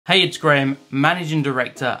Hey, it's Graham, Managing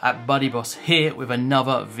Director at BuddyBoss here with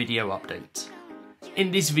another video update. In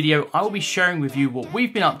this video, I will be sharing with you what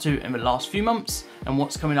we've been up to in the last few months and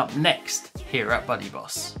what's coming up next here at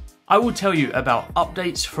BuddyBoss. I will tell you about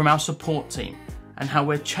updates from our support team and how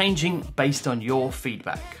we're changing based on your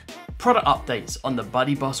feedback. Product updates on the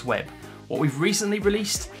BuddyBoss Web, what we've recently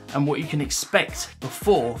released and what you can expect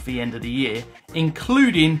before the end of the year,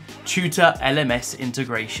 including TutorLMS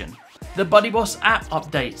integration. The BuddyBoss App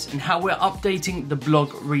updates and how we're updating the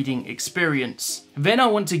blog reading experience. Then I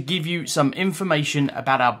want to give you some information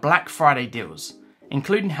about our Black Friday deals,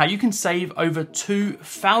 including how you can save over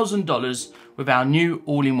 $2,000 with our new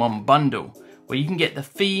all-in-one bundle, where you can get the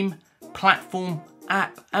theme, platform,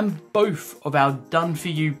 app, and both of our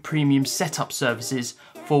done-for-you premium setup services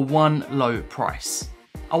for one low price.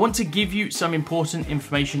 I want to give you some important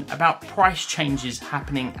information about price changes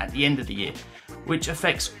happening at the end of the year, which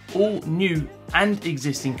affects all new and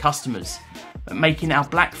existing customers, making our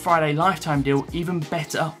Black Friday lifetime deal even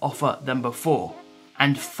better offer than before.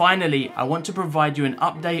 And finally, I want to provide you an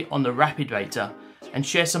update on the Rapyd beta and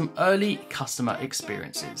share some early customer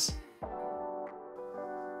experiences.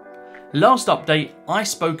 Last update, I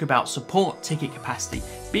spoke about support ticket capacity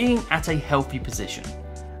being at a healthy position.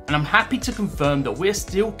 And I'm happy to confirm that we're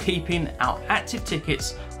still keeping our active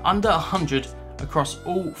tickets under 100 across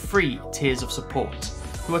all three tiers of support,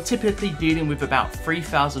 who are typically dealing with about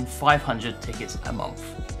 3,500 tickets a month.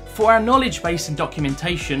 For our knowledge base and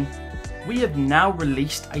documentation, we have now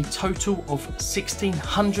released a total of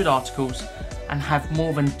 1,600 articles and have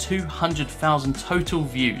more than 200,000 total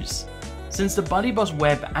views. Since the BuddyBoss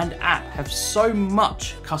Web and app have so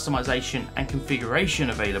much customization and configuration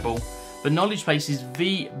available, the knowledge base is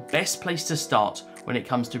the best place to start when it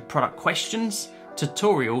comes to product questions,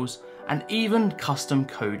 tutorials, and even custom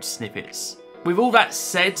code snippets. With all that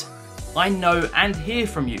said, I know and hear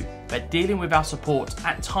from you that dealing with our support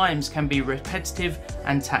at times can be repetitive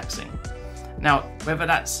and taxing. Now, whether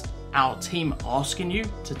that's our team asking you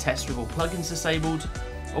to test with all plugins disabled,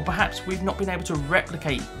 or perhaps we've not been able to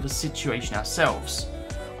replicate the situation ourselves,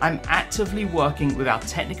 I'm actively working with our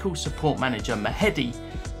technical support manager, Mahedi,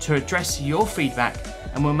 to address your feedback,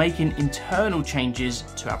 and we're making internal changes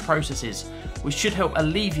to our processes, which should help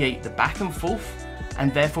alleviate the back and forth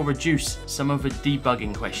and therefore reduce some of the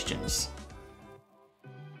debugging questions.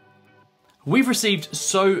 We've received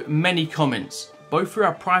so many comments, both through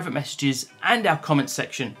our private messages and our comments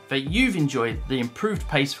section, that you've enjoyed the improved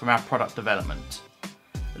pace from our product development.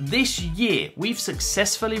 This year, we've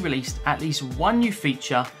successfully released at least one new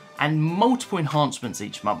feature and multiple enhancements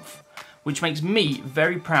each month, which makes me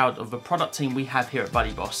very proud of the product team we have here at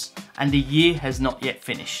BuddyBoss, and the year has not yet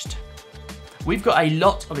finished. We've got a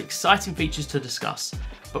lot of exciting features to discuss,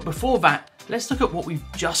 but before that, let's look at what we've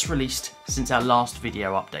just released since our last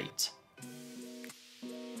video update.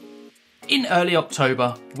 In early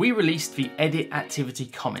October, we released the Edit Activity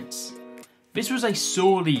Comments. This was a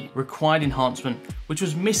sorely required enhancement which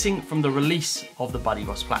was missing from the release of the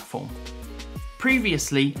BuddyBoss platform.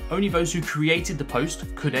 Previously, only those who created the post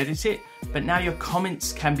could edit it, but now your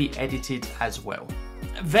comments can be edited as well.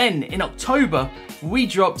 Then, in October, we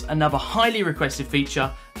dropped another highly requested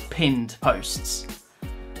feature, pinned posts.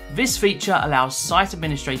 This feature allows site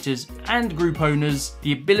administrators and group owners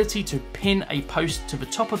the ability to pin a post to the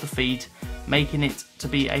top of the feed, making it to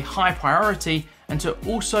be a high priority and to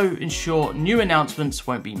also ensure new announcements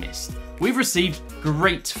won't be missed. We've received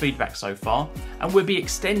great feedback so far, and we'll be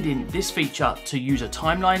extending this feature to user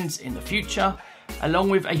timelines in the future, along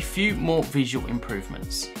with a few more visual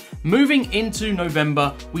improvements. Moving into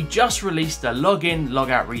November, we just released the login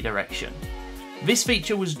logout redirection. This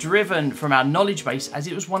feature was driven from our knowledge base as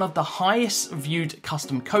it was one of the highest viewed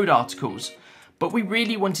custom code articles, but we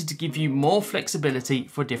really wanted to give you more flexibility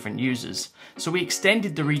for different users, so we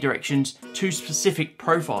extended the redirections to specific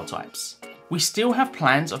profile types. We still have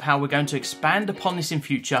plans of how we're going to expand upon this in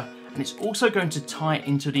future, and it's also going to tie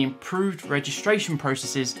into the improved registration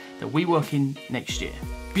processes that we work in next year.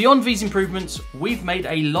 Beyond these improvements, we've made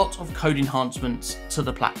a lot of code enhancements to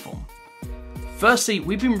the platform. Firstly,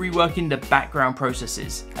 we've been reworking the background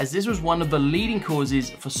processes, as this was one of the leading causes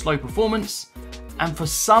for slow performance, and for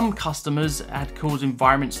some customers it had caused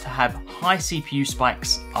environments to have high CPU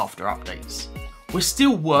spikes after updates. We're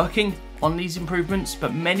still working on these improvements,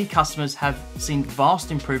 but many customers have seen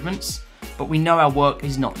vast improvements, but we know our work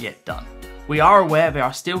is not yet done. We are aware there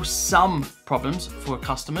are still some problems for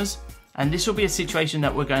customers, and this will be a situation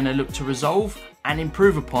that we're going to look to resolve and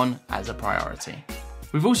improve upon as a priority.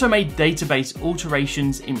 We've also made database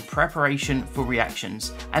alterations in preparation for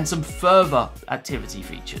reactions and some further activity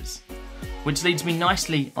features, which leads me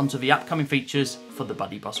nicely onto the upcoming features for for the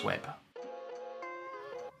BuddyBoss Web.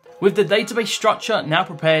 With the database structure now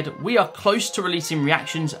prepared, we are close to releasing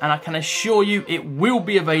reactions, and I can assure you it will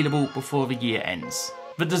be available before the year ends.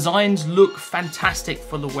 The designs look fantastic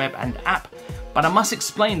for the web and app, but I must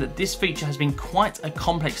explain that this feature has been quite a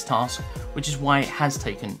complex task, which is why it has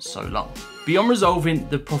taken so long. Beyond resolving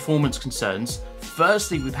the performance concerns,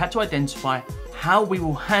 firstly, we've had to identify how we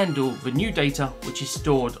will handle the new data which is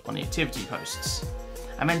stored on the activity posts.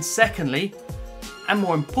 And then secondly, and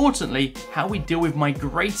more importantly, how we deal with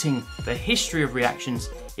migrating the history of reactions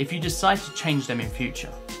if you decide to change them in future.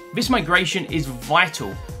 This migration is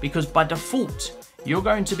vital because by default, you're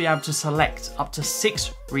going to be able to select up to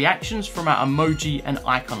 6 reactions from our emoji and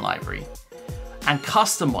icon library and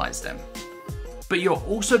customize them. But you'll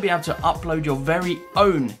also be able to upload your very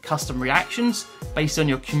own custom reactions based on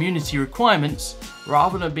your community requirements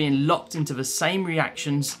rather than being locked into the same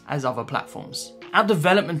reactions as other platforms. Our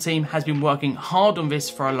development team has been working hard on this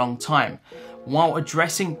for a long time while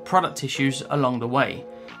addressing product issues along the way.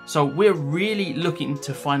 So we're really looking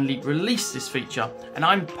to finally release this feature, and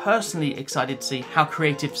I'm personally excited to see how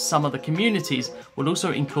creative some of the communities will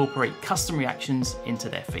also incorporate custom reactions into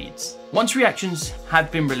their feeds. Once reactions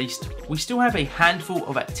have been released, we still have a handful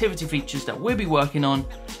of activity features that we'll be working on,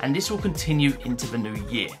 and this will continue into the new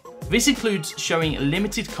year. This includes showing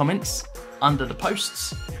limited comments under the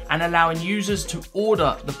posts and allowing users to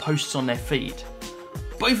order the posts on their feed.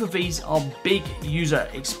 Both of these are big user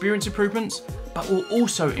experience improvements, but will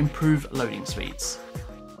also improve loading speeds.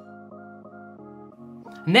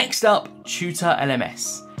 Next up,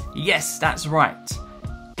 TutorLMS. Yes, that's right.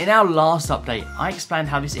 In our last update, I explained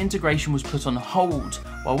how this integration was put on hold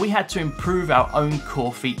while we had to improve our own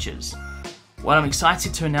core features. Well, I'm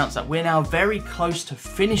excited to announce that we're now very close to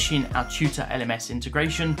finishing our TutorLMS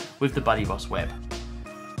integration with the BuddyBoss Web.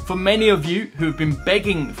 For many of you who have been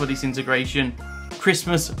begging for this integration,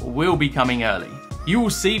 Christmas will be coming early. You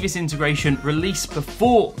will see this integration released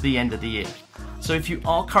before the end of the year. So if you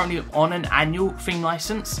are currently on an annual theme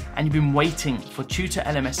license and you've been waiting for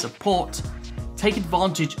TutorLMS support, take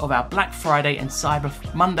advantage of our Black Friday and Cyber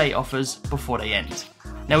Monday offers before they end.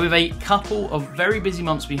 Now, with a couple of very busy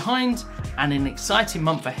months behind and an exciting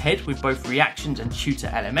month ahead with both reactions and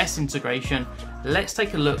TutorLMS integration, let's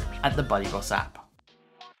take a look at the BuddyBoss app.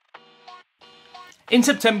 In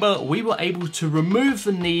September, we were able to remove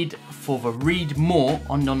the need for the read more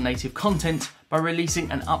on non-native content by releasing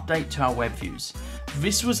an update to our web views.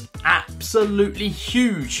 This was absolutely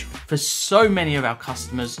huge for so many of our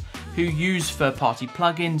customers who use third-party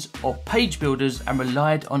plugins or page builders and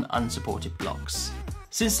relied on unsupported blocks.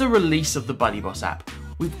 Since the release of the BuddyBoss app,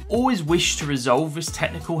 we've always wished to resolve this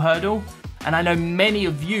technical hurdle, and I know many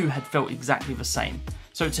of you had felt exactly the same.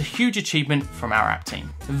 So it's a huge achievement from our app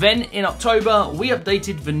team. Then in October, we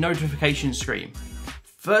updated the notification screen.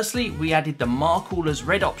 Firstly, we added the mark all as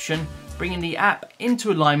red option, bringing the app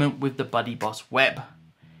into alignment with the BuddyBoss Web.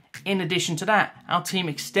 In addition to that, our team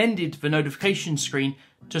extended the notification screen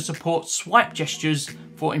to support swipe gestures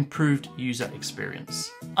for improved user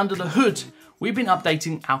experience. Under the hood, we've been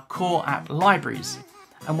updating our core app libraries.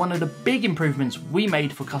 And one of the big improvements we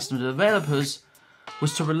made for custom developers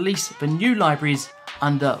was to release the new libraries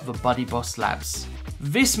under the BuddyBoss Labs.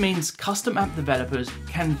 This means custom app developers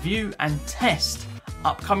can view and test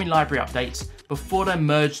upcoming library updates before they're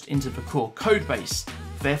merged into the core code base,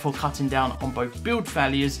 therefore cutting down on both build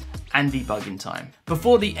failures and debugging time.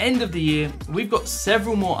 Before the end of the year, we've got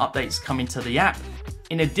several more updates coming to the app,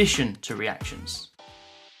 in addition to reactions.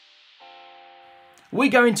 We're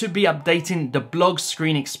going to be updating the blog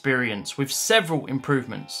screen experience with several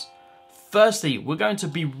improvements. Firstly, we're going to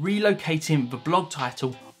be relocating the blog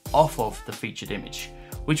title off of the featured image,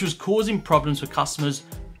 which was causing problems for customers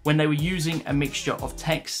when they were using a mixture of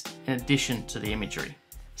text in addition to the imagery.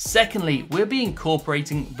 Secondly, we'll be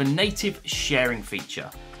incorporating the native sharing feature.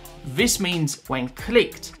 This means when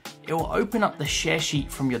clicked, it will open up the share sheet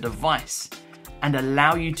from your device and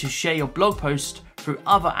allow you to share your blog post through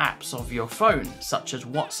other apps of your phone, such as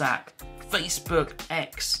WhatsApp, Facebook,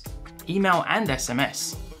 X, email, and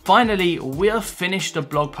SMS. Finally, we'll finish the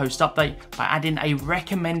blog post update by adding a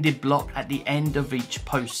recommended block at the end of each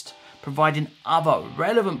post, providing other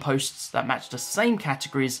relevant posts that match the same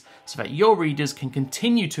categories so that your readers can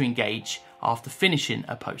continue to engage after finishing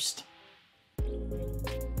a post.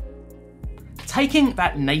 Taking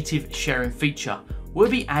that native sharing feature, we'll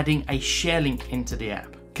be adding a share link into the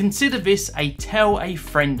app. Consider this a tell a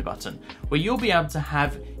friend button, where you'll be able to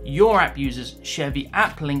have your app users share the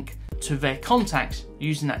app link to their contacts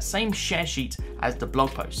using that same share sheet as the blog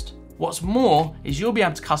post. What's more is you'll be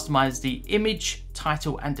able to customize the image,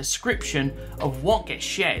 title and description of what gets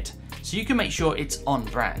shared, so you can make sure it's on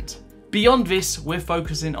brand. Beyond this, we're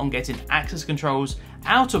focusing on getting access controls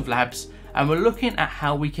out of labs, and we're looking at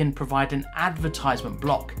how we can provide an advertisement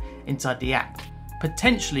block inside the app,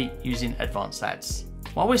 potentially using advanced ads.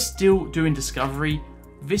 While we're still doing discovery,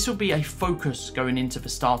 this will be a focus going into the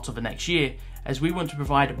start of the next year, as we want to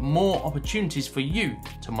provide more opportunities for you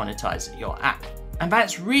to monetize your app. And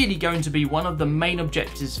that's really going to be one of the main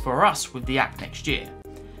objectives for us with the app next year.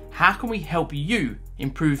 How can we help you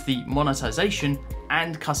improve the monetization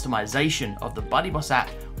and customization of the BuddyBoss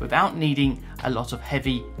app without needing a lot of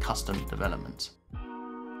heavy custom development?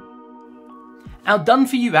 Our Done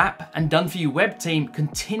For You app and Done For You web team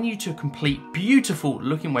continue to complete beautiful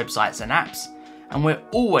looking websites and apps, and we're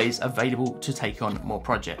always available to take on more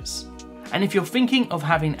projects. And if you're thinking of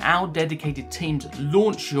having our dedicated teams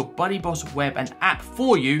launch your BuddyBoss Web and app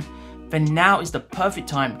for you, then now is the perfect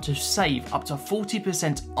time to save up to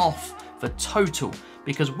 40% off the total,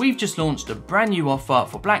 because we've just launched a brand new offer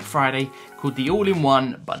for Black Friday called the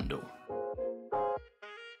All-in-One Bundle.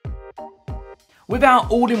 With our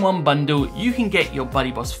All-in-One Bundle, you can get your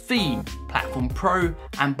BuddyBoss Theme, Platform Pro,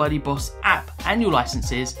 and BuddyBoss App annual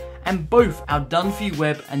licenses, and both our Done For You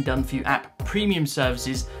Web and Done For You App premium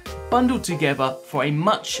services bundled together for a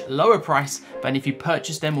much lower price than if you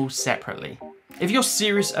purchase them all separately. If you're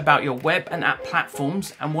serious about your web and app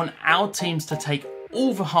platforms and want our teams to take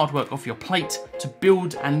all the hard work off your plate to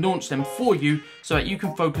build and launch them for you so that you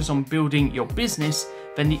can focus on building your business,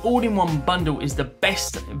 then the All-in-One Bundle is the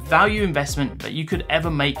best value investment that you could ever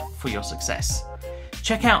make for your success.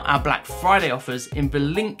 Check out our Black Friday offers in the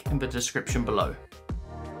link in the description below.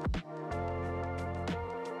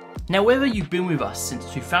 Now, whether you've been with us since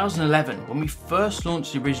 2011 when we first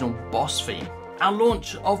launched the original Boss theme, our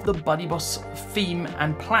launch of the BuddyBoss theme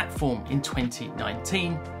and platform in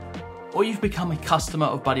 2019, or you've become a customer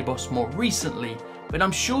of BuddyBoss more recently, but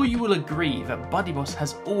I'm sure you will agree that BuddyBoss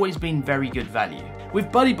has always been very good value. With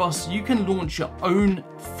BuddyBoss, you can launch your own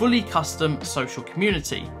fully custom social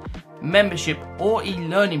community, membership, or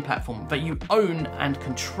e-learning platform that you own and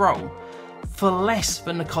control for less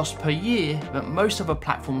than the cost per year that most other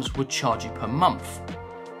platforms would charge you per month.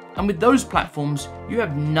 And with those platforms, you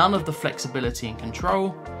have none of the flexibility and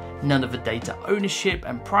control, none of the data ownership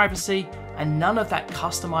and privacy, and none of that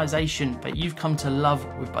customization that you've come to love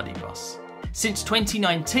with BuddyBoss. Since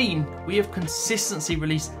 2019, we have consistently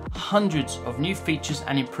released hundreds of new features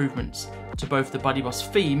and improvements to both the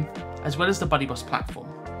BuddyBoss theme as well as the BuddyBoss platform.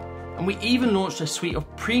 And we even launched a suite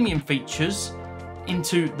of premium features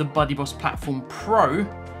into the BuddyBoss Platform Pro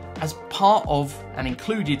as part of and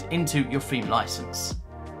included into your theme license.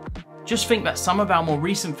 Just think that some of our more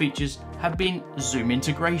recent features have been Zoom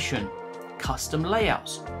integration, custom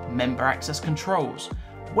layouts, member access controls,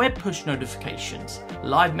 web push notifications,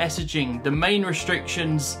 live messaging, domain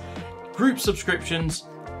restrictions, group subscriptions,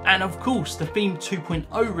 and of course the Theme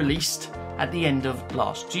 2.0 released at the end of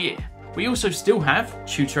last year. We also still have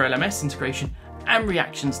TutorLMS integration and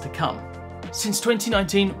reactions to come. Since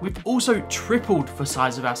 2019, we've also tripled the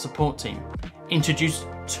size of our support team, introduced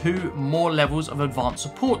 2 more levels of advanced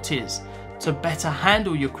support tiers to better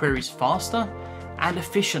handle your queries faster and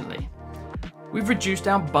efficiently. We've reduced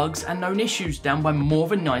our bugs and known issues down by more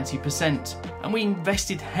than 90%, and we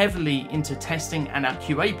invested heavily into testing and our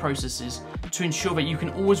QA processes to ensure that you can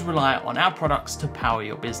always rely on our products to power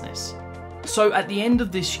your business. So at the end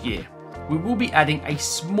of this year, we will be adding a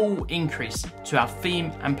small increase to our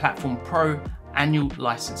Theme and Platform Pro annual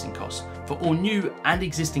licensing costs for all new and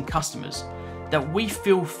existing customers that we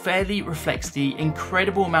feel fairly reflects the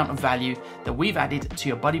incredible amount of value that we've added to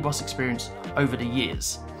your BuddyBoss experience over the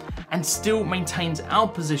years, and still maintains our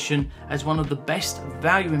position as one of the best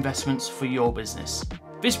value investments for your business.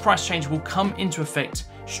 This price change will come into effect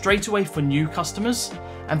straight away for new customers,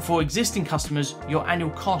 and for existing customers, your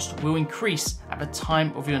annual cost will increase at the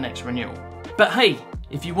time of your next renewal. But hey,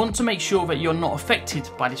 if you want to make sure that you're not affected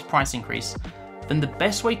by this price increase, then the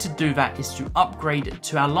best way to do that is to upgrade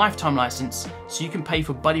to our lifetime license so you can pay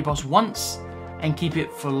for BuddyBoss once and keep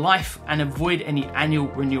it for life and avoid any annual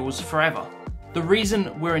renewals forever. The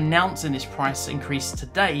reason we're announcing this price increase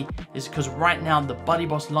today is because right now the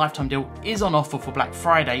BuddyBoss lifetime deal is on offer for Black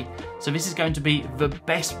Friday, so this is going to be the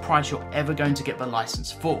best price you're ever going to get the license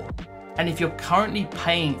for. And if you're currently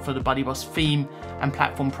paying for the BuddyBoss Theme and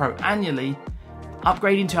Platform Pro annually,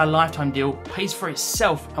 upgrading to our lifetime deal pays for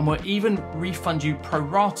itself, and we'll even refund you pro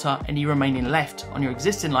rata any remaining left on your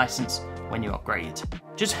existing license when you upgrade.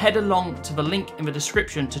 Just head along to the link in the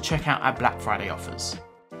description to check out our Black Friday offers.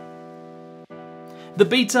 The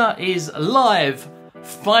beta is live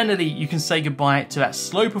Finally, you can say goodbye to that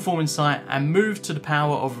slow performance site and move to the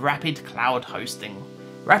power of Rapyd cloud hosting.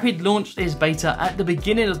 Rapyd launched its beta at the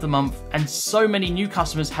beginning of the month, and so many new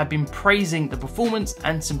customers have been praising the performance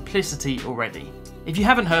and simplicity already. If you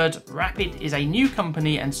haven't heard, Rapyd is a new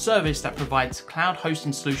company and service that provides cloud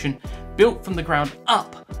hosting solution built from the ground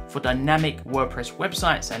up for dynamic WordPress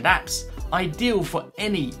websites and apps, ideal for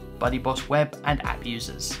any BuddyBoss Web and app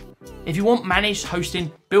users. If you want managed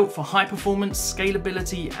hosting built for high performance,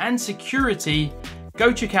 scalability, and security,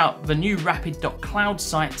 go check out the new Rapyd.cloud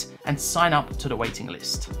site and sign up to the waiting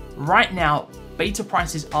list. Right now, beta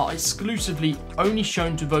prices are exclusively only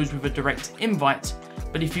shown to those with a direct invite,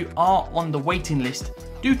 but if you are on the waiting list,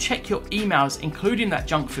 do check your emails, including that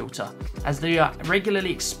junk filter, as they are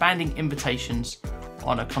regularly expanding invitations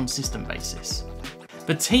on a consistent basis.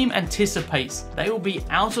 The team anticipates they will be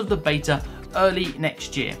out of the beta early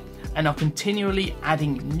next year and are continually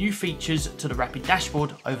adding new features to the Rapyd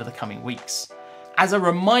dashboard over the coming weeks. As a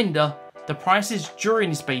reminder, the prices during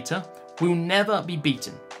this beta will never be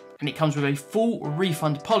beaten, and it comes with a full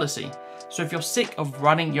refund policy. So if you're sick of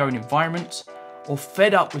running your own environment or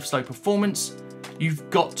fed up with slow performance, you've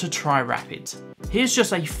got to try Rapyd. Here's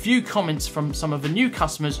just a few comments from some of the new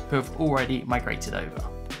customers who have already migrated over.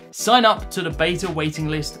 Sign up to the beta waiting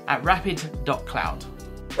list at Rapyd.cloud.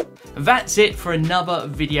 That's it for another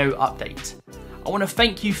video update. I want to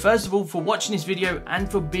thank you first of all for watching this video and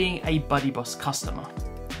for being a BuddyBoss customer.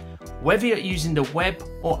 Whether you're using the web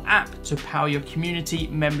or app to power your community,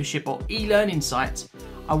 membership, or e-learning sites,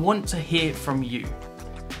 I want to hear from you.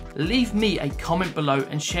 Leave me a comment below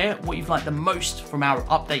and share what you've liked the most from our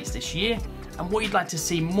updates this year and what you'd like to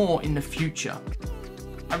see more in the future.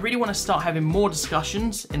 I really want to start having more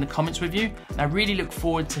discussions in the comments with you, and I really look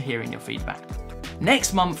forward to hearing your feedback.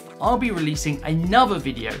 Next month, I'll be releasing another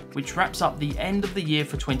video which wraps up the end of the year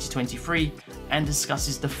for 2023 and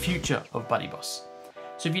discusses the future of BuddyBoss.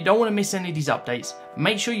 So if you don't want to miss any of these updates,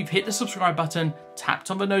 make sure you've hit the subscribe button,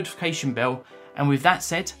 tapped on the notification bell, and with that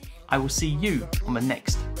said, I will see you on the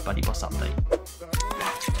next BuddyBoss update.